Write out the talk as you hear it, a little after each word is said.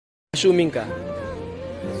Assuming ka,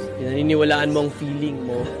 naniniwalaan mo ang feeling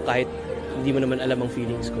mo kahit hindi mo naman alam ang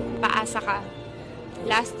feelings ko. Paasa ka.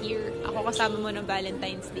 Last year, ako kasama mo ng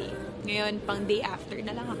Valentine's Day. Ngayon, pang day after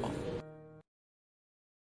na lang ako.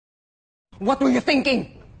 What were you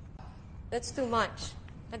thinking? That's too much.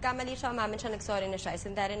 Nagkamali siya, umamin siya, nagsorry na siya.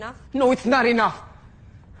 Isn't that enough? No, it's not enough.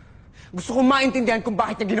 Gusto kong maintindihan kung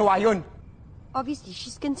bakit niya ginawa yun. Obviously,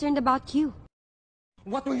 she's concerned about you.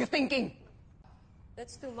 What were you thinking?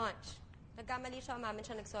 That's too much. Nagkamali siya, umamin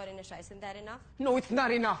siya, nagsorry na siya. Isn't that enough? No, it's not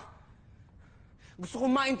enough. Gusto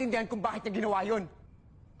kong maintindihan kung bakit niya ginawa yun.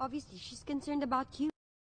 Obviously, she's concerned about you.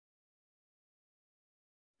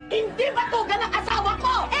 Hindi batugan ang asawa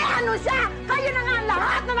ko! Eh ano siya? Kayo na nga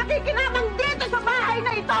lahat na nakikinabang dito sa bahay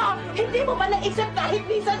na ito! Hindi mo ba naisip kahit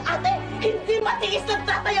minsan, ate, hindi matiis ng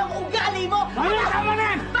tatay ang ugali mo? Ano tama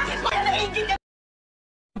na? Bakit mo yan naiintindihan?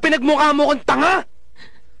 Pinagmukha mo kong tanga!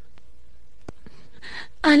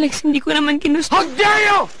 Alex, hindi ko naman ginusto. How dare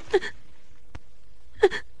you!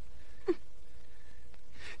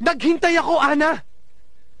 Naghintay ako, Ana!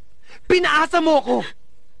 Pinaasa mo ako!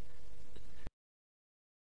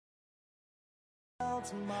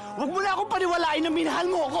 Huwag mo na akong paniwalain na minahal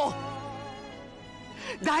mo ako!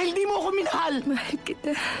 Dahil di mo ako minahal! Mahal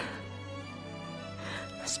kita.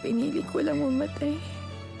 Mas pinili ko lang mamatay.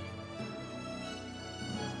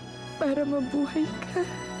 Para mabuhay ka.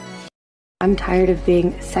 I'm tired of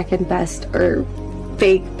being second best or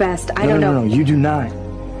fake best. I don't know. No, you do not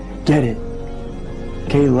get it.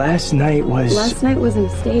 Okay, last night was a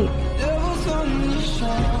mistake.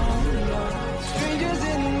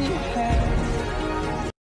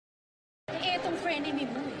 Eh, itong frenemy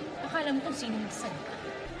mo eh. Akala mo kung sino magsan ka.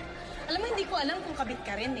 Alam mo, hindi ko alam kung kabit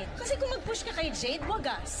ka rin eh. Kasi kung mag-push ka kay Jade,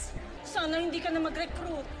 wagas. Sana hindi ka na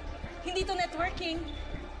mag-recruit. Hindi to networking.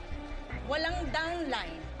 Walang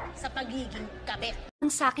downline sa pagiging kabit. Ang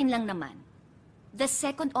sakin lang naman, the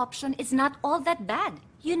second option is not all that bad.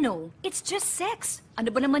 You know, it's just sex.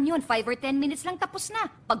 Ano ba naman yun? 5 or 10 minutes lang tapos na.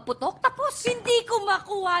 Pagputok, tapos. Hindi ko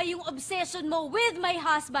makuha yung obsession mo with my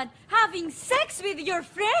husband having sex with your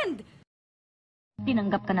friend.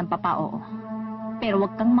 Tinanggap ka ng papao. Pero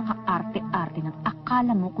wag kang makaarte-arte ng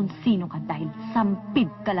akala mo kung sino ka dahil sampid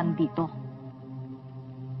ka lang dito.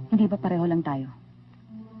 Hindi ba pareho lang tayo?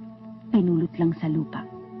 Pinulot lang sa lupa.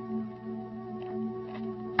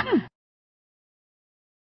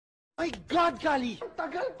 My God, Kali!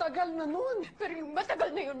 Tagal-tagal na nun. Pero yung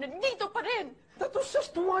matagal na yun, nandito pa rin. That was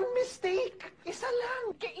just one mistake. Isa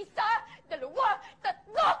lang. Isa, dalawa,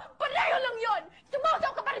 tatlo, pareho lang yun.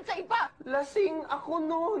 Sumasaw ka pa rin sa iba. Lasing ako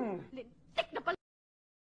nun. Lintik na pala.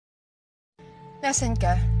 Nasaan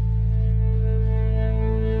ka?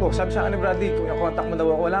 Oh, sabi sa akin ni Bradley, kung i-contact mo daw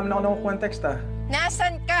ako, wala naman ako nakukuha ng text,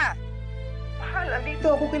 Nasaan ka? Mahal, andito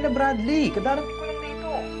ako kina Bradley. Kadarating ko lang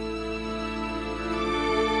dito.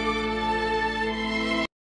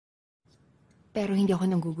 Pero hindi ako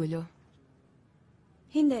nanggugulo.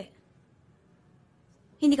 Hindi.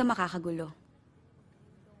 Hindi ka makakagulo.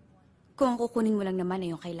 Kung ang kukunin mo lang naman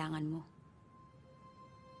ay yung kailangan mo.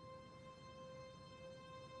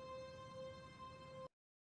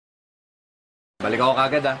 Balik ako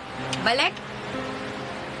kagad, Balik?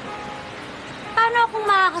 Paano akong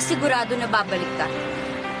makakasigurado na babalik ka?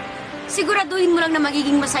 Siguraduhin mo lang na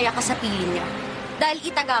magiging masaya ka sa piling niya. Dahil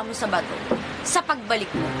itaga mo sa bato. Sa pagbalik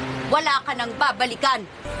mo, wala ka nang babalikan.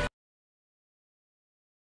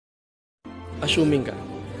 Assuming ka,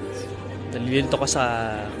 nalilito ka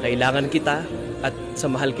sa kailangan kita at sa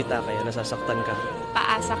mahal kita kaya nasasaktan ka.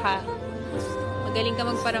 Paasa ka. Magaling ka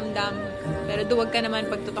magparamdam, pero duwag ka naman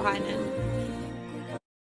pagtotohanan.